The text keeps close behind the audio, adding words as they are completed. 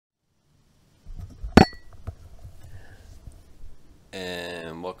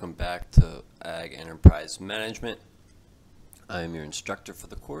And welcome back to Ag Enterprise Management. I am your instructor for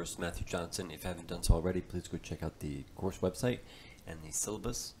the course, Matthew Johnson. If you haven't done so already, please go check out the course website and the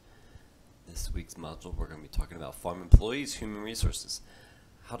syllabus. This week's module, we're going to be talking about farm employees, human resources,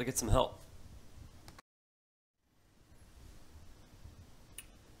 how to get some help.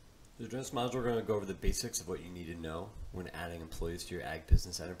 So during this module, we're going to go over the basics of what you need to know when adding employees to your ag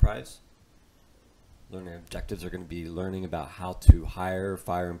business enterprise. Learning objectives are going to be learning about how to hire,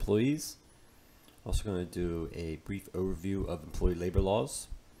 fire employees. Also going to do a brief overview of employee labor laws.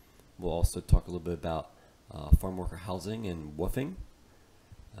 We'll also talk a little bit about farm worker housing and woofing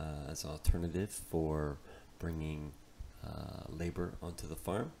as an alternative for bringing labor onto the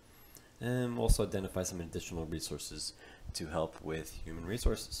farm. And we'll also identify some additional resources to help with human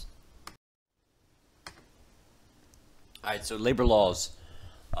resources. Alright, so labor laws.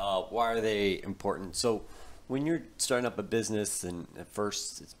 Why are they important? So when you're starting up a business, and at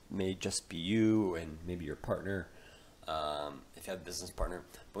first it may just be you and maybe your partner, if you have a business partner,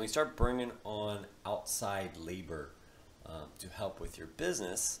 but when you start bringing on outside labor to help with your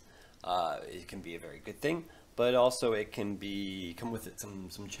business, it can be a very good thing, but also it can come with it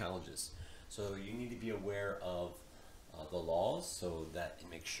some challenges. So you need to be aware of the laws so that you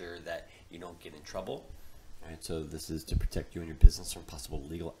make sure that you don't get in trouble. Alright, so this is to protect you and your business from possible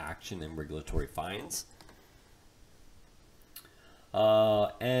legal action and regulatory fines.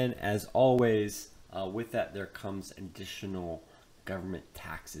 And as always, with that there comes additional government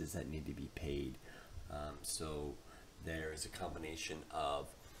taxes that need to be paid. So there is a combination of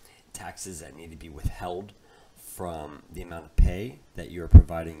taxes that need to be withheld from the amount of pay that you're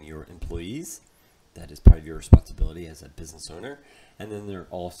providing your employees. That is part of your responsibility as a business owner. And then there are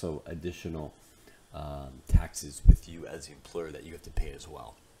also additional taxes with you as the employer that you have to pay as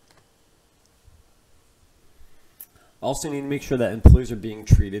well. Also need to make sure that employees are being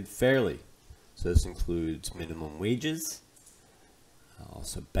treated fairly. So this includes minimum wages,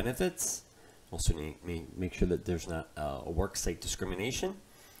 also benefits. Also need to make sure that there's not a work site discrimination,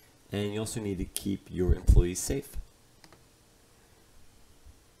 and you also need to keep your employees safe.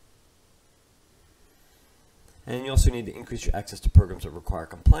 And you also need to increase your access to programs that require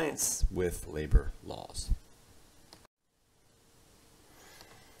compliance with labor laws.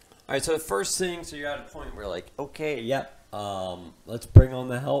 All right, so the first thing, so you're at a point where like, okay, yep, let's bring on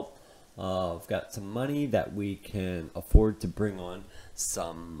the help. We've got some money that we can afford to bring on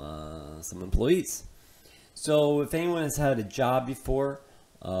some employees. So if anyone has had a job before,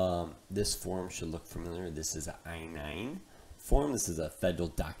 this form should look familiar. This is an I-9 form. This is a federal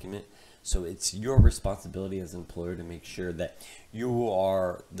document. So it's your responsibility as an employer to make sure that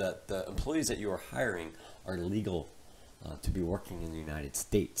the employees that you are hiring are legal to be working in the United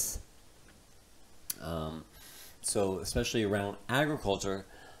States. So especially around agriculture,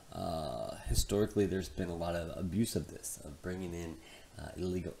 historically there's been a lot of abuse of this, of bringing in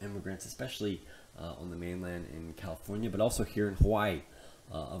illegal immigrants, especially on the mainland in California, but also here in Hawaii,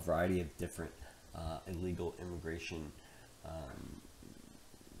 a variety of different illegal immigration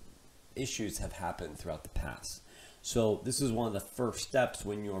issues have happened throughout the past. So this is one of the first steps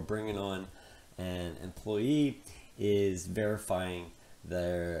when you're bringing on an employee, is verifying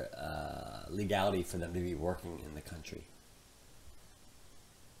their legality for them to be working in the country.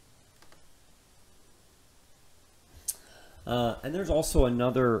 And there's also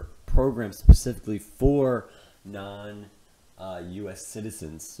another program specifically for non-US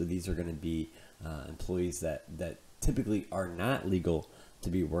citizens. So these are going to be employees that typically are not legal to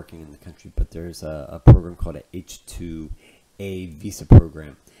be working in the country, but there's a program called a H-2A visa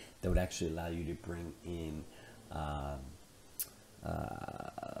program that would actually allow you to bring in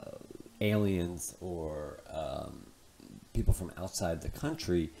aliens or people from outside the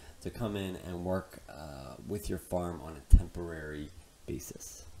country to come in and work with your farm on a temporary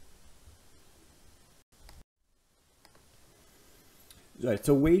basis. All right,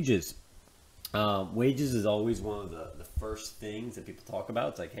 so wages. Wages is always one of the first things that people talk about.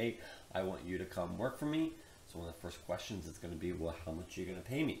 It's like, hey, I want you to come work for me. So one of the first questions is going to be, well, how much are you going to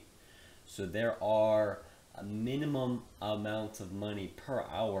pay me? So there are a minimum amount of money per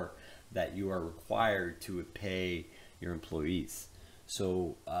hour that you are required to pay your employees.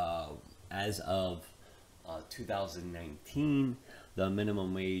 So as of 2019, the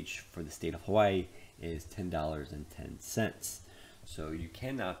minimum wage for the state of Hawaii is $10.10. So you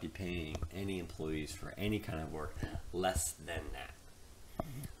cannot be paying any employees for any kind of work less than that.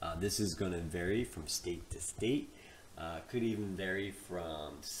 This is going to vary from state to state. Could even vary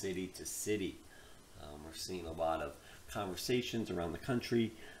from city to city. We're seeing a lot of conversations around the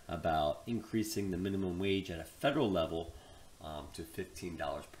country about increasing the minimum wage at a federal level to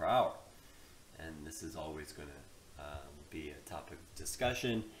 $15 per hour. And this is always going to be a topic of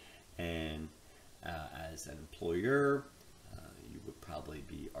discussion. And as an employer, you would probably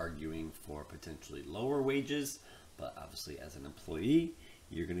be arguing for potentially lower wages, but obviously as an employee,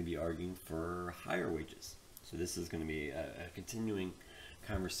 you're going to be arguing for higher wages. So this is going to be a continuing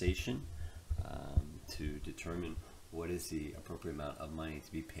conversation to determine what is the appropriate amount of money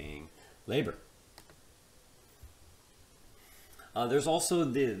to be paying labor. There's also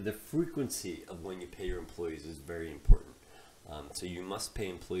the frequency of when you pay your employees is very important. So you must pay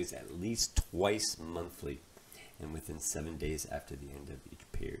employees at least twice monthly and within 7 days after the end of each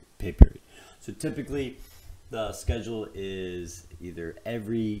pay period. So typically the schedule is either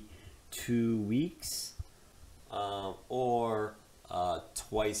every 2 weeks or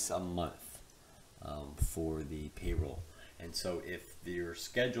twice a month for the payroll. And so if your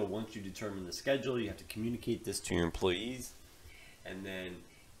schedule, once you determine the schedule, you have to communicate this to your employees. And then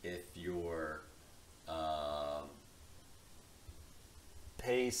if your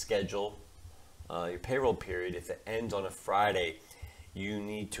pay schedule, your payroll period, if it ends on a Friday, you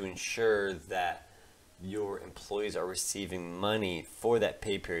need to ensure that your employees are receiving money for that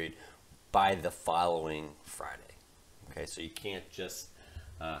pay period by the following Friday. Okay, so you can't just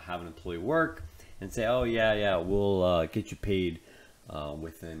have an employee work and say, oh yeah, we'll get you paid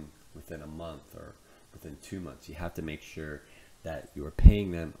within a month or within 2 months. You have to make sure that you are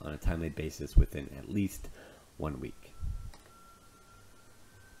paying them on a timely basis within at least 1 week.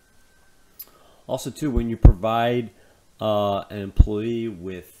 Also too, when you provide an employee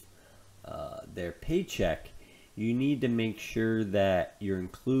with their paycheck, you need to make sure that you're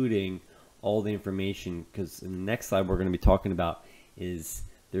including all the information, because in the next slide we're going to be talking about is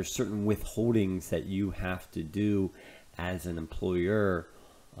there's certain withholdings that you have to do as an employer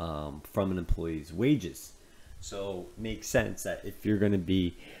from an employee's wages. So it makes sense that if you're going to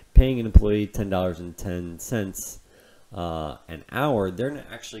be paying an employee $10.10 an hour, they're not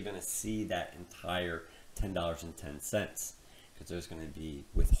actually going to see that entire $10.10 because there's going to be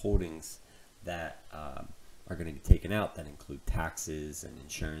withholdings that are going to be taken out that include taxes and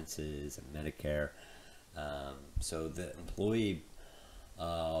insurances and Medicare. So the employee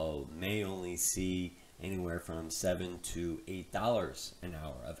may only see anywhere from $7 to $8 an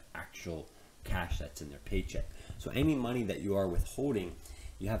hour of actual cash that's in their paycheck. So any money that you are withholding,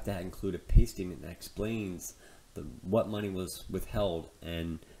 you have to include a pay statement that explains what money was withheld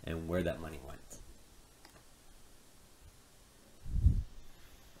and where that money went.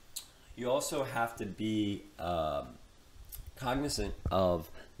 You also have to be cognizant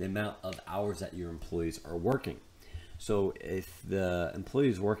of the amount of hours that your employees are working. So if the employee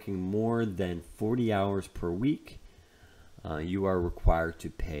is working more than 40 hours per week, you are required to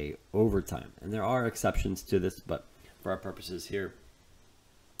pay overtime. And there are exceptions to this, but for our purposes here,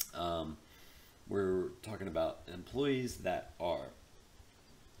 we're talking about employees that are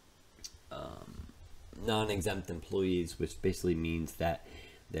non-exempt employees, which basically means that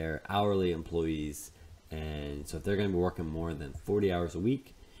they're hourly employees. And so if they're going to be working more than 40 hours a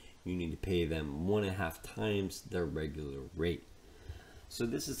week, you need to pay them 1.5 times their regular rate. So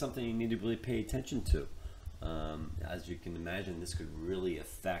this is something you need to really pay attention to. As you can imagine, this could really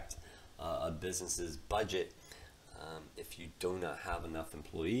affect a business's budget if you do not have enough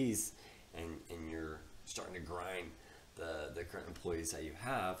employees and you're starting to grind the current employees that you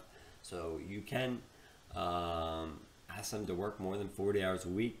have. So you can ask them to work more than 40 hours a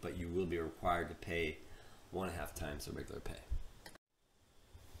week, but you will be required to pay 1.5 times the regular pay.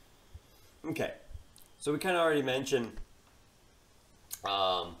 Okay, so we kind of already mentioned,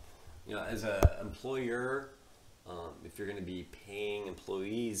 as an employer, if you're going to be paying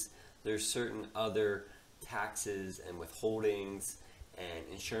employees, there's certain other taxes and withholdings and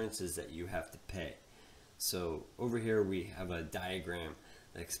insurances that you have to pay. So over here we have a diagram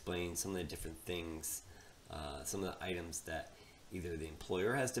that explains some of the different things, some of the items that either the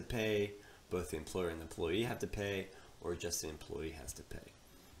employer has to pay, both the employer and the employee have to pay, or just the employee has to pay.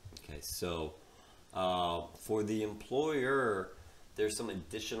 Okay, so for the employer, there's some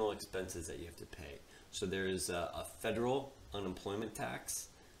additional expenses that you have to pay. So there's a federal unemployment tax.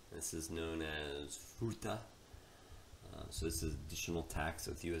 This is known as FUTA. So this is additional tax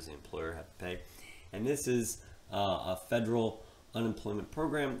that you as the employer have to pay. And this is a federal unemployment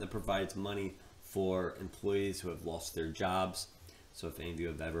program that provides money for employees who have lost their jobs. So if any of you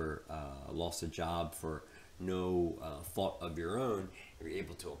have ever lost a job for no fault of your own, you're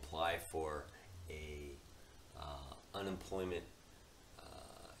able to apply for a unemployment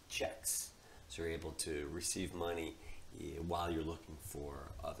checks. So you're able to receive money while you're looking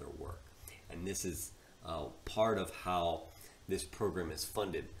for other work. And this is part of how this program is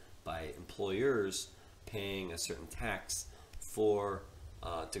funded by employers paying a certain tax for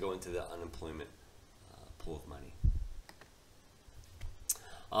to go into the unemployment pool of money.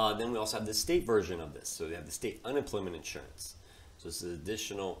 Then we also have the state version of this. So we have the state unemployment insurance. So this is an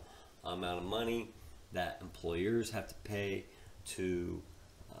additional amount of money that employers have to pay to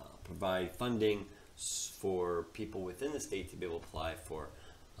provide funding for people within the state to be able to apply for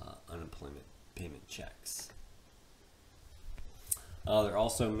unemployment payment checks. There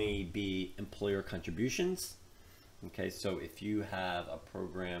also may be employer contributions. Okay, so if you have a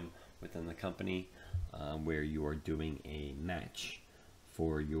program within the company where you are doing a match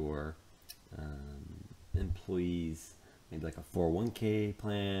for your employees, maybe like a 401k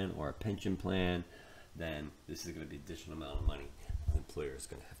plan or a pension plan, then this is going to be additional amount of money the employer is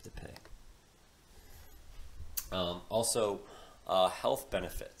going to have to pay. Also, health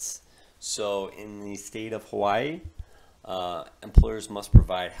benefits. So in the state of Hawaii, employers must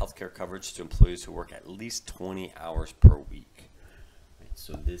provide healthcare coverage to employees who work at least 20 hours per week. Right,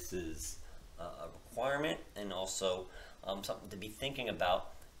 so this is a requirement, and also something to be thinking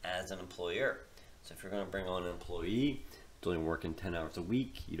about as an employer. So if you're going to bring on an employee doing working 10 hours a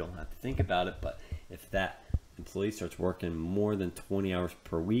week, you don't have to think about it. But if that employee starts working more than 20 hours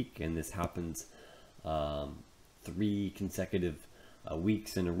per week, and this happens 3 consecutive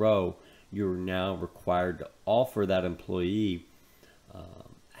weeks in a row, you're now required to offer that employee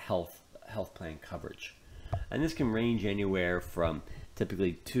health plan coverage. And this can range anywhere from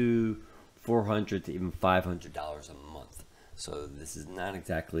typically $400 to even $500 a month. So this is not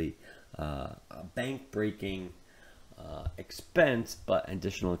exactly a bank-breaking expense, but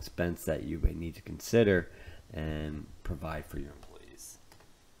additional expense that you may need to consider and provide for your employees.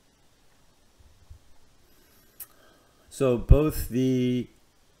 So both the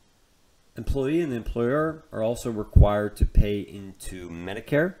employee and the employer are also required to pay into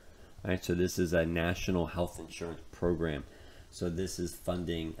Medicare. Right, so this is a national health insurance program. So this is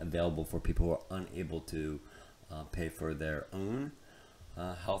funding available for people who are unable to pay for their own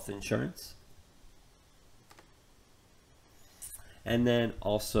health insurance. And then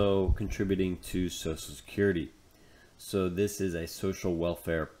also contributing to Social Security. So this is a social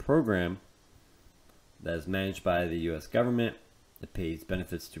welfare program that is managed by the U.S. government. It pays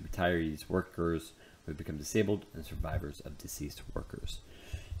benefits to retirees, workers who have become disabled, and survivors of deceased workers.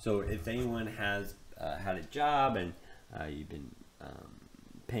 So if anyone has had a job and you've been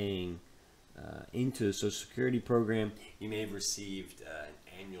paying into the Social Security program, you may have received an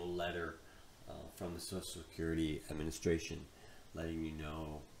annual letter from the Social Security Administration letting you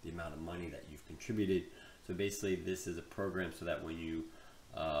know the amount of money that you've contributed. So basically this is a program so that when you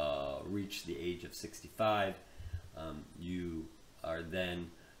reach the age of 65, you are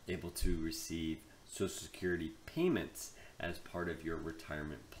then able to receive Social Security payments as part of your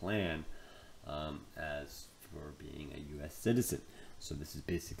retirement plan as for being a U.S. citizen. So this is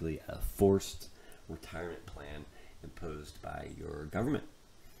basically a forced retirement plan imposed by your government.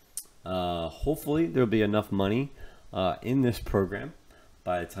 Hopefully there'll be enough money in this program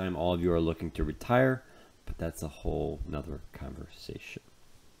by the time all of you are looking to retire, but that's a whole nother conversation.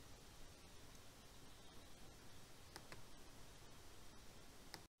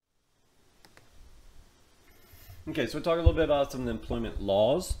 Okay, so we'll talk a little bit about some of the employment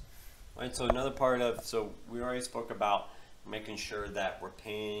laws. Right, so another part of, so we already spoke about making sure that we're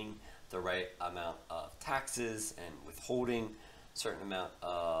paying the right amount of taxes and withholding a certain amount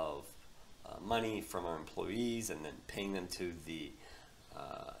of money from our employees and then paying them to the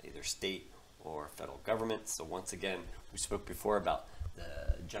either state or federal government. So once again, we spoke before about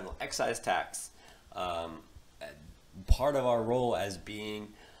the general excise tax. Part of our role as being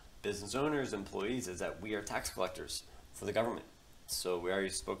business owners, employees, is that we are tax collectors for the government. So we already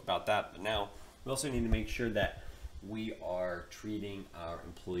spoke about that, but now we also need to make sure that we are treating our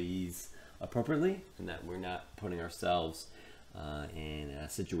employees appropriately and that we're not putting ourselves in a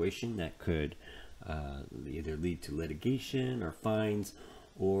situation that could either lead to litigation or fines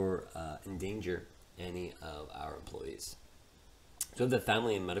or endanger any of our employees. So the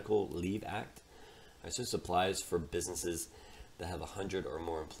Family and Medical Leave Act, so this applies for businesses that have 100 or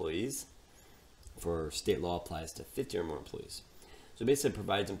more employees. For state law applies to 50 or more employees. So basically it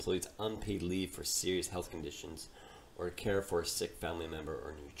provides employees unpaid leave for serious health conditions or care for a sick family member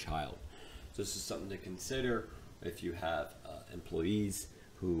or new child. So this is something to consider if you have employees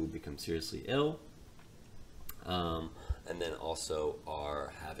who become seriously ill and then also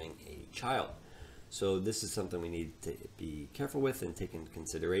are having a child. So this is something we need to be careful with and take into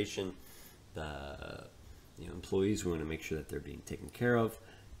consideration. The employees, we want to make sure that they're being taken care of,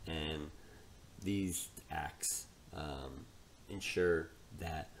 and these acts ensure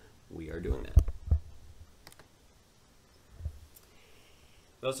that we are doing that.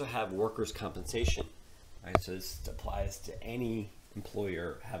 We also have workers' compensation, right? So this applies to any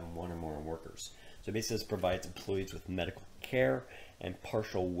employer having one or more workers. So basically this provides employees with medical care and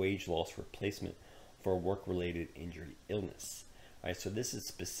partial wage loss replacement for work-related injury illness. All right, so this is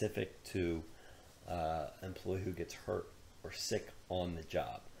specific to an employee who gets hurt or sick on the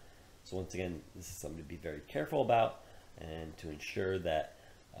job. So once again, this is something to be very careful about and to ensure that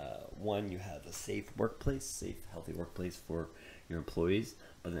one, you have a safe workplace, safe, healthy workplace for your employees,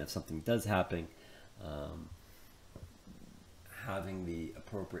 but then if something does happen, having the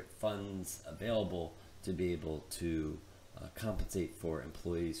appropriate funds available to be able to compensate for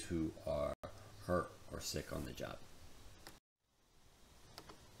employees who are hurt or sick on the job.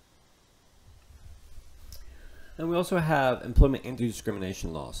 And we also have employment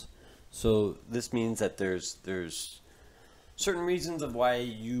anti-discrimination laws. So this means that there's certain reasons of why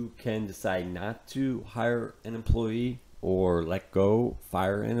you can decide not to hire an employee or let go,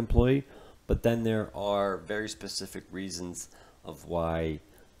 fire an employee, but then there are very specific reasons of why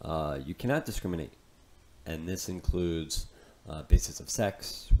you cannot discriminate. And this includes basis of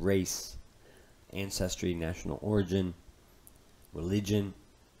sex, race, ancestry, national origin, religion,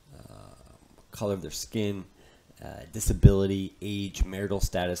 color of their skin, disability, age, marital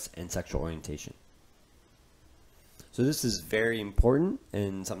status, and sexual orientation. So this is very important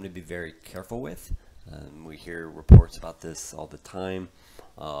and something to be very careful with. We hear reports about this all the time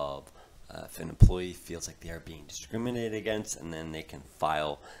of if an employee feels like they are being discriminated against, and then they can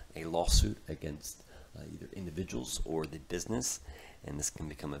file a lawsuit against either individuals or the business, and this can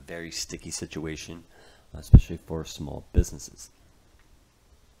become a very sticky situation, especially for small businesses.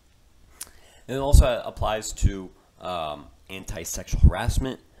 And it also applies to anti-sexual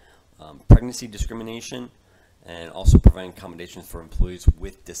harassment, pregnancy discrimination, and also providing accommodations for employees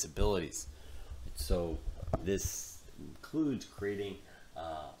with disabilities. So this includes creating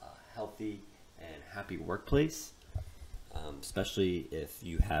a healthy and happy workplace, especially if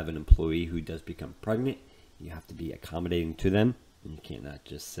you have an employee who does become pregnant. You have to be accommodating to them, and you cannot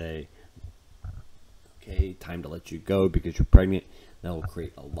just say, okay, time to let you go because you're pregnant. That will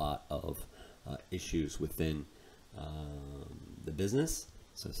create a lot of issues within the business.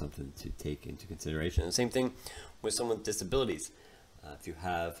 So something to take into consideration. And the same thing with someone with disabilities. If you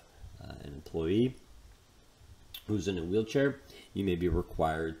have an employee who's in a wheelchair, you may be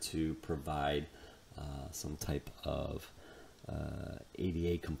required to provide some type of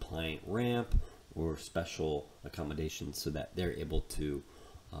ADA compliant ramp or special accommodations so that they're able to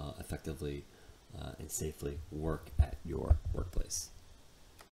effectively and safely work at your workplace.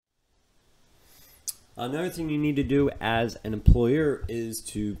 Another thing you need to do as an employer is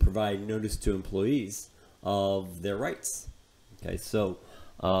to provide notice to employees of their rights. Okay, so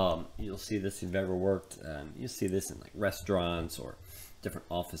you'll see this if you've ever worked, you'll see this in like restaurants or different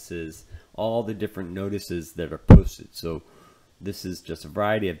offices, all the different notices that are posted. So this is just a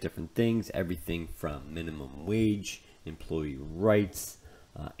variety of different things, everything from minimum wage, employee rights,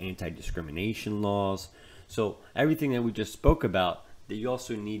 anti-discrimination laws. So everything that we just spoke about, that you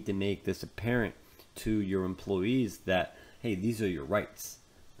also need to make this apparent to your employees that, hey, these are your rights,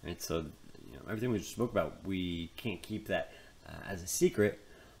 right? So, you know, everything we just spoke about, we can't keep that as a secret,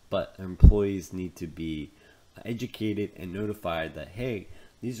 but employees need to be educated and notified that, hey,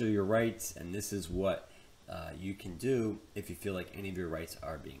 these are your rights, and this is what you can do if you feel like any of your rights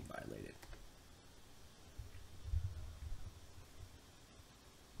are being violated.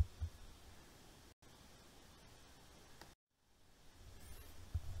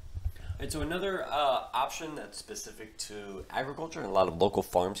 And so another option that's specific to agriculture, and a lot of local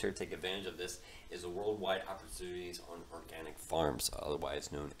farms here take advantage of this, is the worldwide opportunities on organic farms,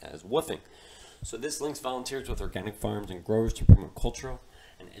 otherwise known as WWOOFing. So this links volunteers with organic farms and growers to promote cultural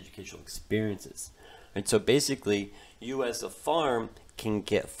and educational experiences. And so basically, you as a farm can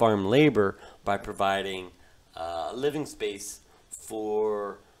get farm labor by providing living space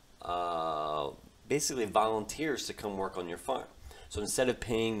for basically volunteers to come work on your farm. So instead of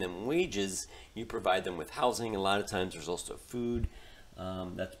paying them wages, you provide them with housing. A lot of times there's also food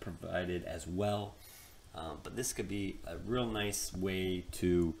that's provided as well. But this could be a real nice way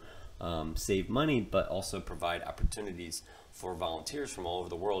to save money, but also provide opportunities for volunteers from all over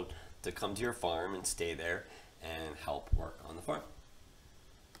the world to come to your farm and stay there and help work on the farm.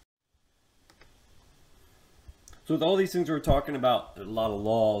 So with all these things we're talking about, a lot of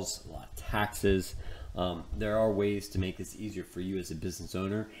laws, a lot of taxes, there are ways to make this easier for you as a business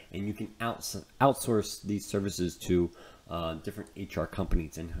owner, and you can outsource these services to different HR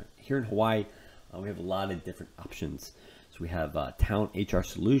companies. And here in Hawaii, we have a lot of different options. So we have Talent HR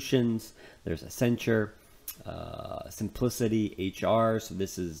Solutions, there's Accenture, Simplicity HR, so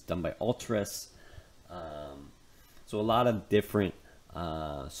this is done by Altris. So a lot of different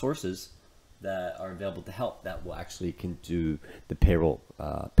sources that are available to help that will actually can do the payroll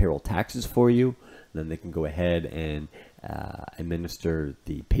taxes for you. Then they can go ahead and administer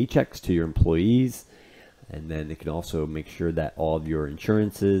the paychecks to your employees, and then they can also make sure that all of your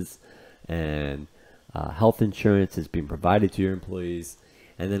insurances and health insurance is being provided to your employees,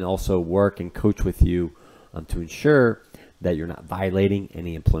 and then also work and coach with you to ensure that you're not violating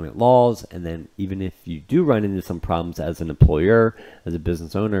any employment laws. And then even if you do run into some problems as an employer, as a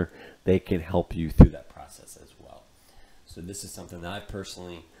business owner, they can help you through that process as well. So this is something that I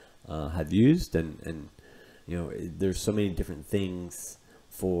personally have used, and you know, there's so many different things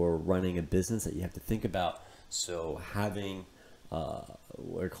for running a business that you have to think about. So having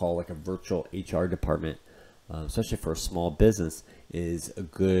what I call like a virtual HR department, especially for a small business, is a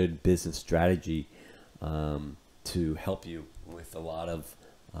good business strategy to help you with a lot of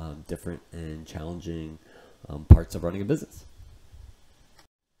different and challenging parts of running a business.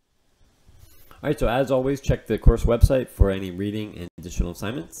 All right, so as always, check the course website for any reading and additional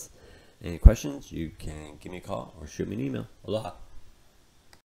assignments. Any questions, you can give me a call or shoot me an email. Aloha.